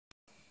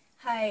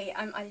Hi,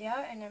 I'm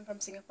Alia and I'm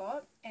from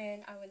Singapore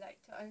and I would like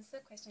to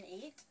answer question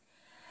 8.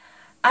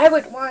 I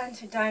would want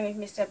to dine with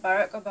Mr.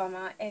 Barack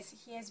Obama as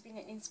he has been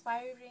an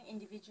inspiring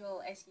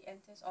individual as he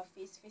enters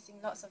office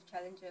facing lots of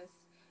challenges,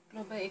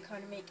 global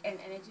economic and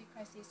energy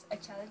crisis, a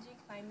challenging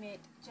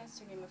climate, just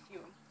to name a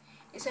few.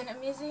 It's an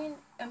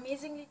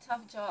amazingly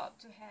tough job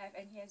to have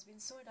and he has been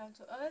so down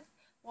to earth,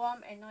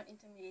 warm and not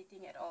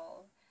intimidating at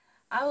all.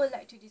 I would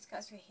like to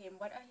discuss with him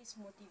what are his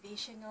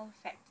motivational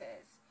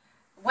factors,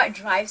 what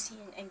drives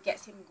him and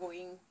gets him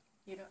going,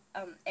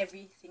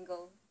 every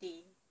single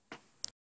day.